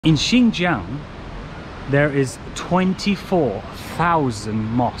In Xinjiang, there is 24,000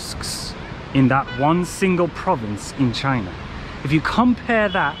 mosques in that one single province in China. If you compare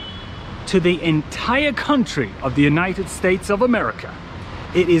that to the entire country of the United States of America,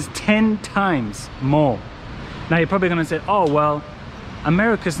 it is 10 times more. Now you're probably going to say, oh well,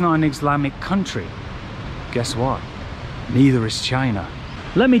 America's not an Islamic country. Guess what? Neither is China.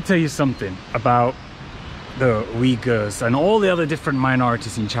 Let me tell you something about the Uygurs and all the other different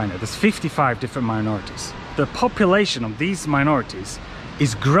minorities in China. There's 55 different minorities. The population of these minorities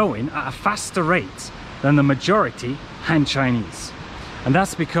is growing at a faster rate than the majority Han Chinese. And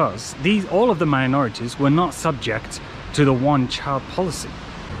that's because all of the minorities were not subject to the one-child policy.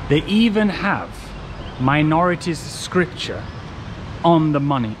 They even have minorities scripture on the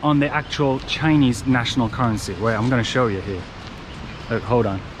money, on the actual Chinese national currency. Wait, I'm going to show you here. Look, hold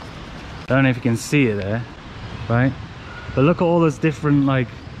on. I don't know if you can see it there, right? But look at all those different like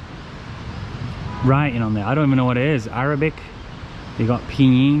writing on there. I don't even know what it is. Arabic, you got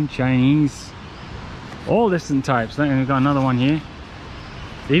Pinyin, Chinese, all different types. Then we've got another one here.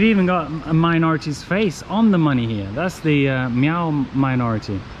 They've even got a minority's face on the money here. That's the Miao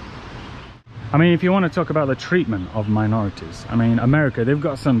minority. I mean, if you want to talk about the treatment of minorities, I mean, America, they've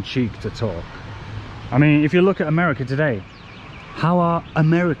got some cheek to talk. I mean, if you look at America today, how are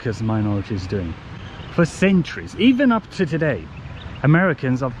America's minorities doing? For centuries, even up to today,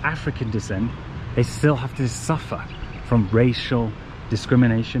 Americans of African descent, they still have to suffer from racial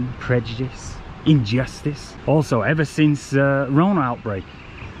discrimination, prejudice, injustice. Also, ever since Rona outbreak,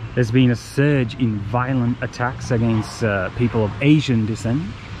 there's been a surge in violent attacks against people of Asian descent.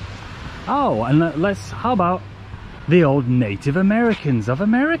 Oh, and how about the old Native Americans of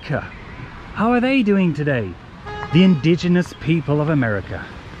America? How are they doing today? The indigenous people of America.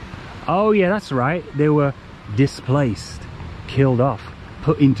 Oh yeah, that's right. They were displaced, killed off,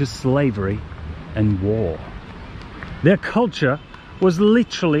 put into slavery and war. Their culture was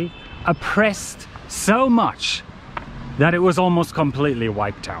literally oppressed so much that it was almost completely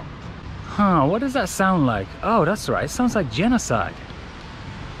wiped out. Huh, what does that sound like? Oh, that's right. It sounds like genocide.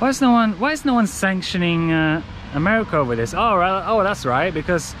 Why is no one sanctioning America over this? Oh, right. Oh, that's right,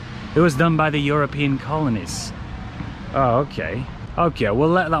 because it was done by the European colonies. Oh, okay. Okay, we'll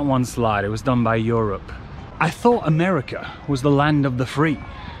let that one slide. It was done by Europe. I thought America was the land of the free.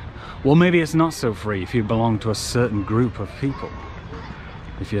 Well, maybe it's not so free if you belong to a certain group of people,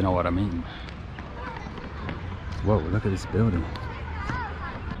 if you know what I mean. Whoa, look at this building.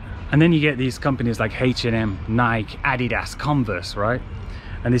 And then you get these companies like H&M, Nike, Adidas, Converse, right?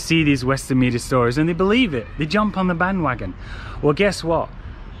 And they see these Western media stories and they believe it. They jump on the bandwagon. Well, guess what?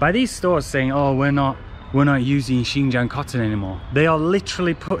 By these stores saying, oh, we're not using Xinjiang cotton anymore, they are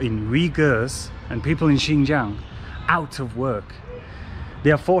literally putting Uygurs and people in Xinjiang out of work.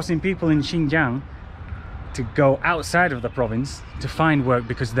 They are forcing people in Xinjiang to go outside of the province to find work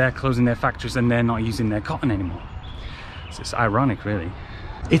because they're closing their factories and they're not using their cotton anymore. So it's ironic, really.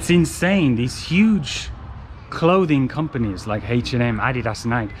 It's insane. These huge clothing companies like H&M, Adidas,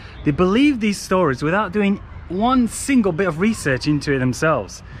 Nike, they believe these stories without doing one single bit of research into it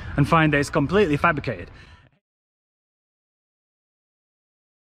themselves and find that it's completely fabricated.